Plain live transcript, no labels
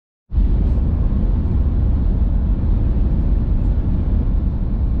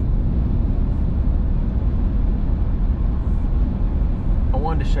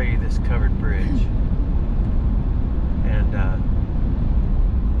wanted to show you this covered bridge. And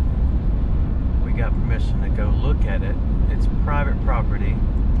we got permission to go look at it. It's private property.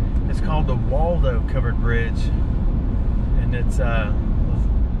 It's called the Waldo covered bridge. And it's, I'm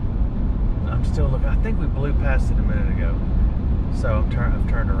still looking. I think we blew past it a minute ago. So I've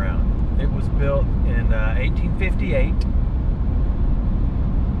turned around. It was built in 1858.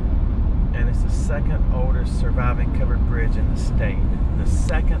 And it's the second oldest surviving covered bridge in the state. The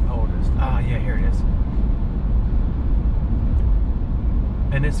second oldest. Ah, yeah, here it is.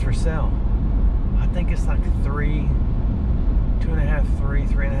 And it's for sale. I think it's like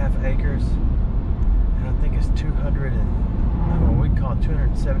 3.5 acres. And I think it's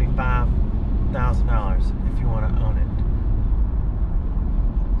 $275,000 if you want to own it.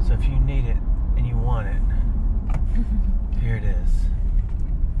 So if you need it and you want it, here it is.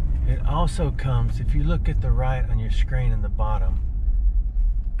 It also comes, if you look at the right on your screen in the bottom.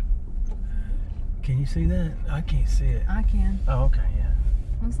 Can you see that? I can't see it. I can. Oh, okay, yeah.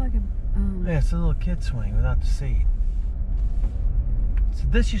 Looks like a... Yeah, it's a little kid swing without the seat. So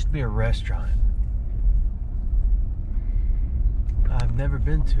this used to be a restaurant. I've never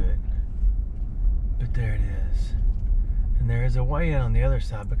been to it, but there it is. And there is a way in on the other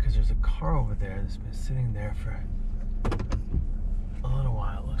side because there's a car over there that's been sitting there for a little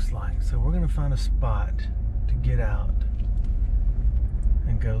while, it looks like. So we're gonna find a spot to get out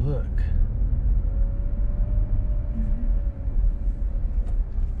and go look.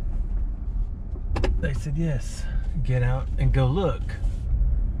 They said yes, get out and go look.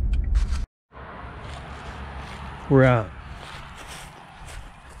 We're out.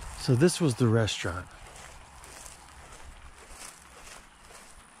 So this was the restaurant.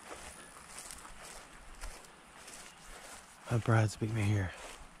 My bride's beat me here.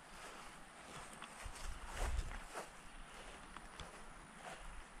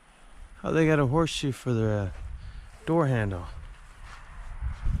 Oh, they got a horseshoe for the door handle.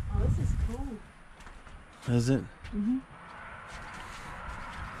 Oh, this is cool. Is it? Mm-hmm.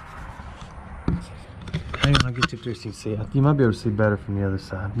 Hang on, I'll get you up there so you can see. You might be able to see better from the other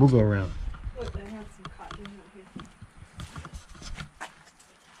side. We'll go around. Look, they have some cotton out here.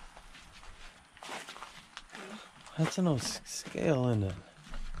 That's an old scale, isn't it?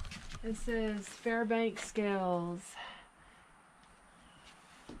 It says Fairbanks Scales.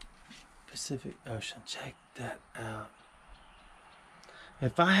 Pacific Ocean. Check that out.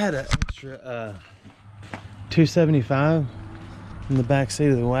 If I had an extra $275 in the back seat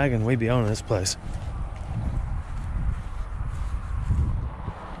of the wagon, we'd be owning this place.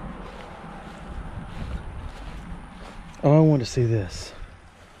 Oh, I want to see this.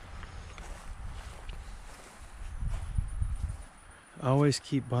 Always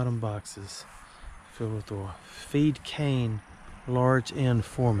keep bottom boxes filled with oil. Feed cane, large end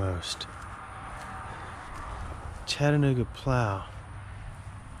foremost. Chattanooga Plow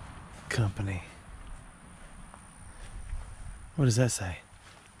Company. What does that say?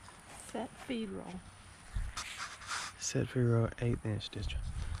 Set feed roll. Set feed roll, 1/8 inch discharge.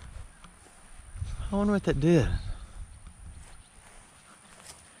 I wonder what that did.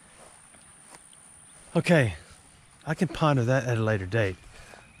 Okay, I can ponder that at a later date.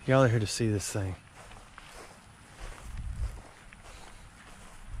 Y'all are here to see this thing.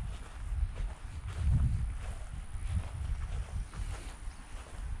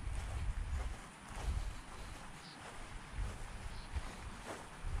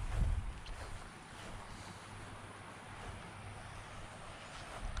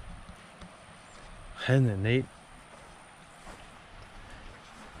 Isn't it neat?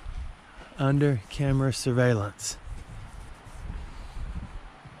 Under camera surveillance.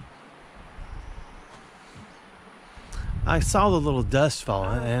 I saw the little dust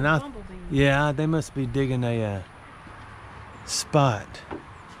falling, and yeah, they must be digging a spot.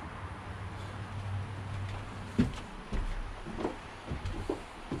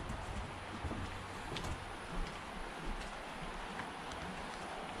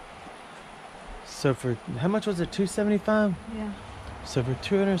 So for how much was it? $275? Yeah. So for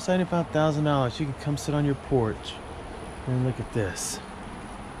 $275,000, you can come sit on your porch and look at this.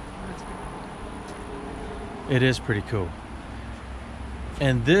 That's pretty cool. It is pretty cool.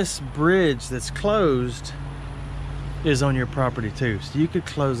 And this bridge that's closed is on your property too. So you could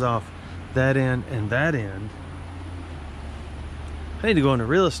close off that end and that end. I need to go into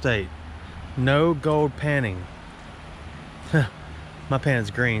real estate. No gold panning. My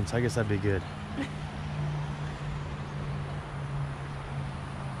pan's green, so I guess that'd be good.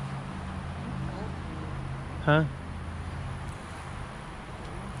 Huh?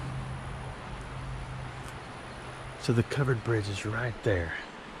 So the covered bridge is right there.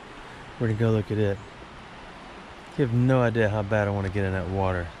 We're gonna go look at it. You have no idea how bad I want to get in that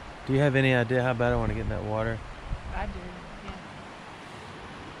water. Do you have any idea how bad I want to get in that water? I do, yeah.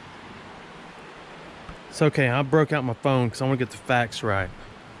 It's okay, I broke out my phone because I want to get the facts right.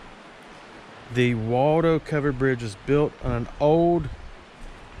 The Waldo covered bridge was built on an old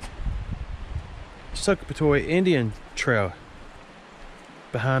Succatoy Indian trail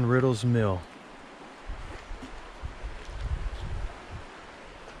behind Riddle's Mill.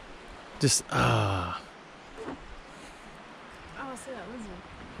 Just, Oh, I see that lizard.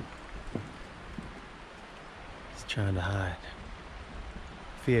 he's trying to hide.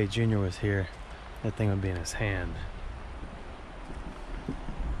 If EA Jr. was here, that thing would be in his hand.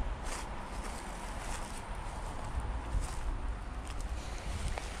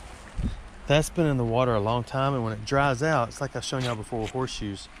 That's been in the water a long time, and when it dries out, it's like I've shown y'all before with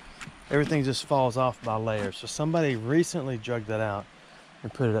horseshoes. Everything just falls off by layers. So somebody recently drug that out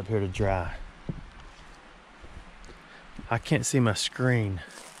and put it up here to dry. I can't see my screen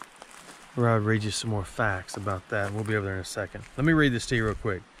where I would read you some more facts about that. We'll be over there in a second. Let me read this to you real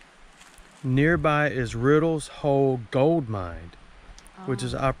quick. Nearby is Riddle's Hole Gold Mine, which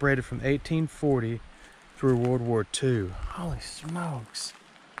is operated from 1840 through World War II. Holy smokes.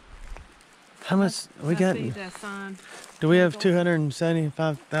 How much we got? That sign. Do we have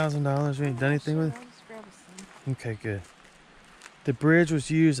 $275,000? We ain't done anything with it? I'll just grab a sign. Okay, good. The bridge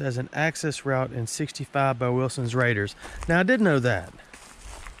was used as an access route in '65 by Wilson's Raiders. Now, I did know that.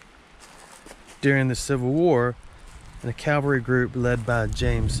 During the Civil War, and a cavalry group led by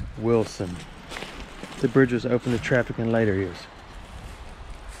James Wilson. The bridge was open to traffic in later years.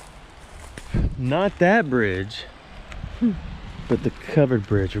 Not that bridge, but the covered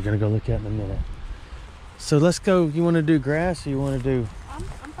bridge we're gonna go look at in a minute. So let's go. You want to do grass, or you want to do? I'm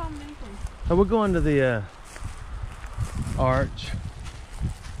fine with anything. Oh, we'll go into the arch.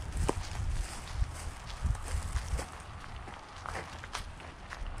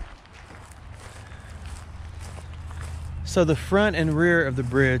 So the front and rear of the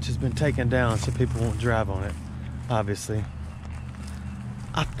bridge has been taken down so people won't drive on it, obviously.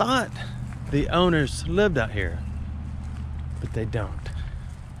 I thought the owners lived out here, but they don't.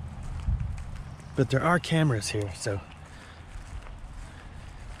 But there are cameras here, so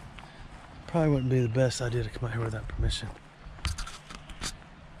probably wouldn't be the best idea to come out here without permission.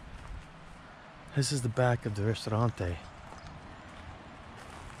 This is the back of the Ristorante.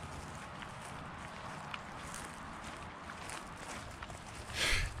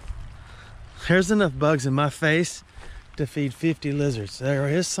 There's enough bugs in my face to feed 50 lizards. There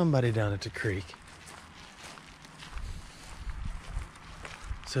is somebody down at the creek.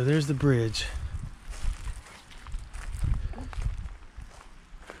 So there's the bridge.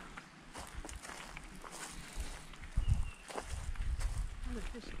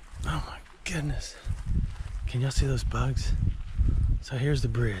 Oh my goodness. Can y'all see those bugs? So here's the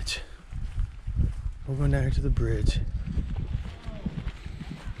bridge. We're going down here to the bridge.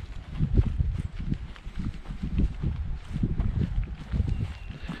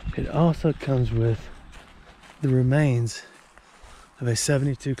 It also comes with the remains of a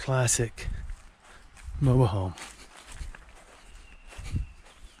 '72 classic mobile home.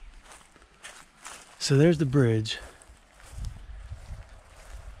 So there's the bridge.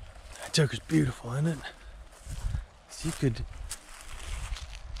 That joker's beautiful, isn't it? So you could...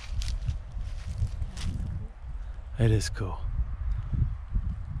 It is cool.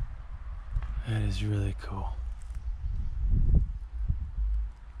 That is really cool.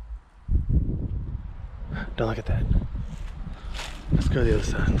 Don't look at that. Let's go to the other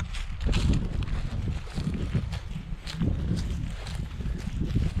side.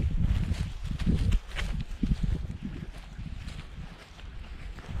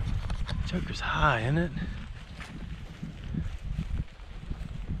 Joker's high, isn't it?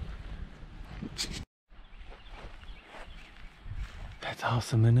 That's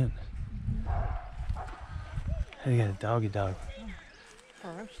awesome, isn't it? Hey, you got a doggy dog.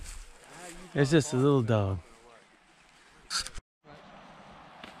 It's just a little dog.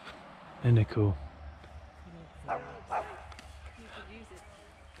 Isn't it cool? You could use it.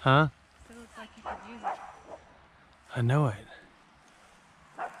 Huh? It looks like you could use it. I know it.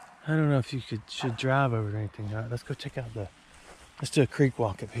 I don't know if you should drive over it or anything. All right, let's go check out let's do a creek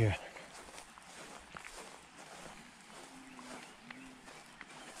walk up here.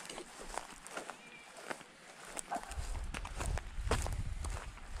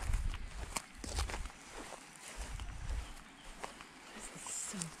 This is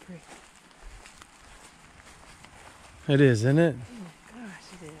so pretty. It is, isn't it? Oh my gosh,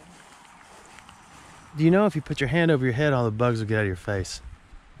 it is. Do you know if you put your hand over your head, all the bugs will get out of your face?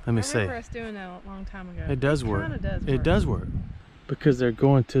 Let me I see. remember us doing that a long time ago. It does work. Kinda does work. It does work. Because they're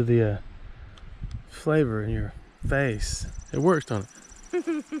going to the flavor in your face. It works, don't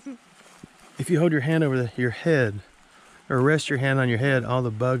it? If you hold your hand over your head, or rest your hand on your head, all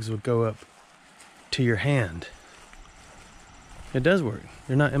the bugs will go up to your hand. It does work.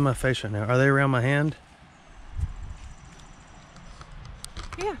 They're not in my face right now. Are they around my hand?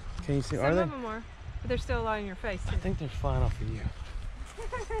 Yeah. Can you see? Some Are they? of them are, but they're still a lot in your face too. I think they're flying off of you.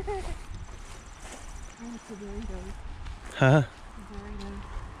 Huh?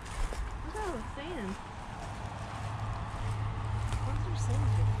 Look at all the sand. Why is there sand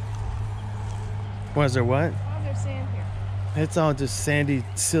here? Was there what? Why is there sand here? It's all just sandy,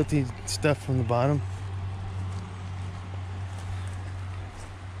 silty stuff from the bottom.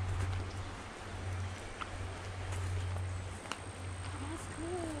 That's cool.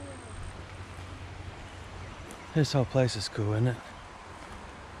 This whole place is cool, isn't it? Wow.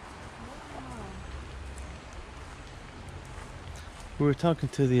 We were talking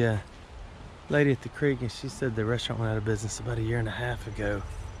to the lady at the creek, and she said the restaurant went out of business about 1.5 years ago.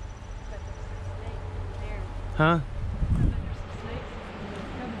 But there's a snake there. Huh? I bet there's some snakes in the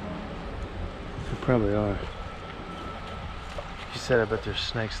cubby hole. There probably are. She said, I bet there's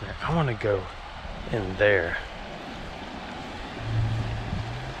snakes there. I want to go in there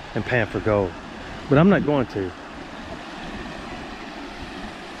and pan for gold, but I'm not going to.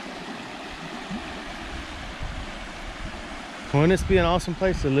 Wouldn't this be an awesome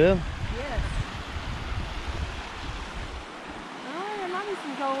place to live? Yes. Oh, there might be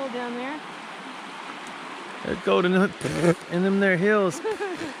some gold down there. There's gold in them there hills.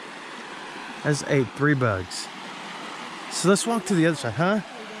 I just ate 3 bugs. So let's walk to the other side, huh?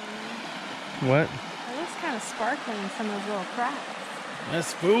 What? It looks kind of sparkly in some of those little cracks.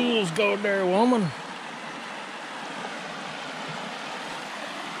 That's fool's gold there, woman.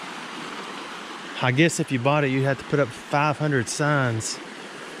 I guess if you bought it, you'd have to put up 500 signs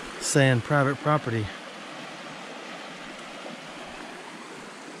saying private property.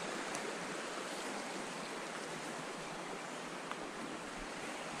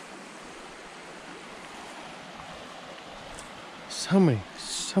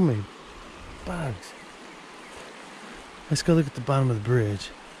 So many bugs. Let's go look at the bottom of the bridge.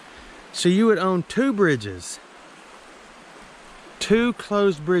 So you would own 2 bridges. 2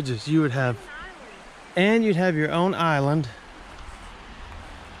 closed bridges you would have. And you'd have your own island.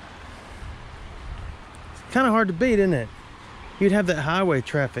 It's kind of hard to beat, isn't it? You'd have that highway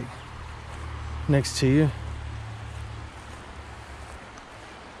traffic next to you.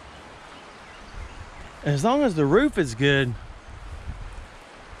 As long as the roof is good.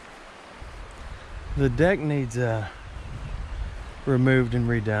 The deck needs removed and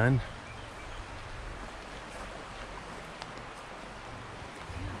redone.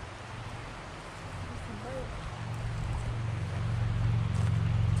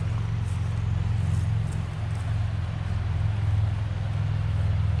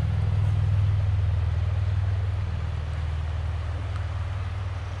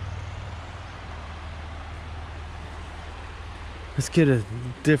 Let's get a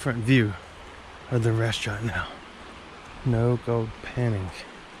different view of the restaurant now. No gold panning.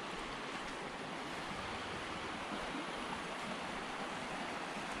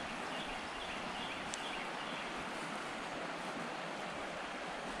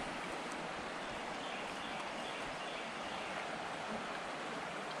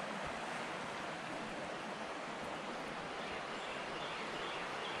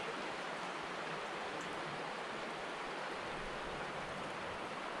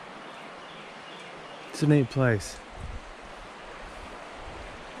 It's a neat place.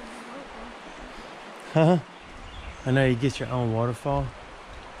 Huh? I know you get your own waterfall.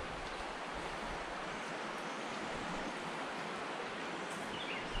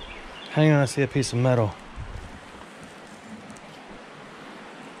 Hang on, I see a piece of metal.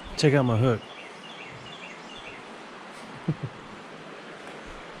 Check out my hook.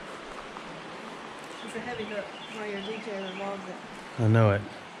 It's a heavy hook while your DJ revolves it. I know it.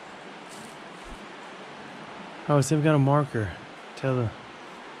 Oh, it's even got a marker. Tell the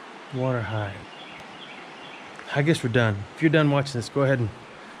water height. I guess we're done. If you're done watching this, go ahead and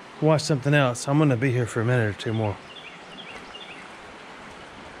watch something else. I'm gonna be here for a minute or 2 more.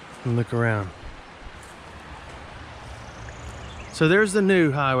 And look around. So there's the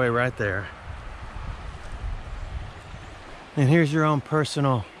new highway right there. And here's your own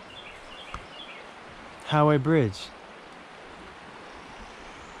personal highway bridge.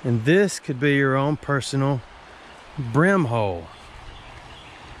 And this could be your own personal brim hole.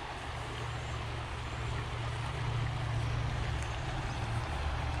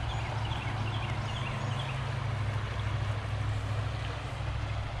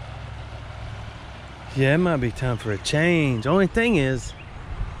 Yeah, it might be time for a change. Only thing is,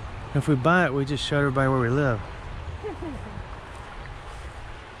 if we buy it, we just show everybody where we live.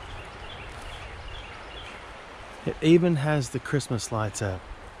 It even has the Christmas lights up.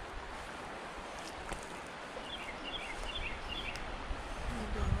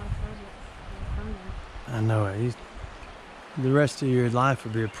 I know it. The rest of your life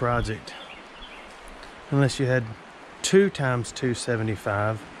would be a project. Unless you had 2 times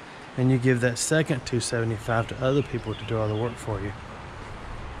 $275 and you give that second $275 to other people to do all the work for you.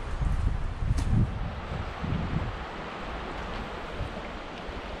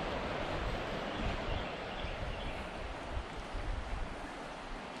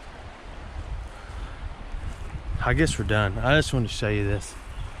 I guess we're done. I just wanted to show you this.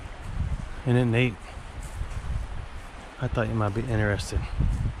 Isn't it neat? I thought you might be interested.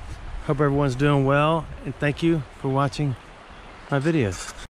 Hope everyone's doing well, and thank you for watching my videos.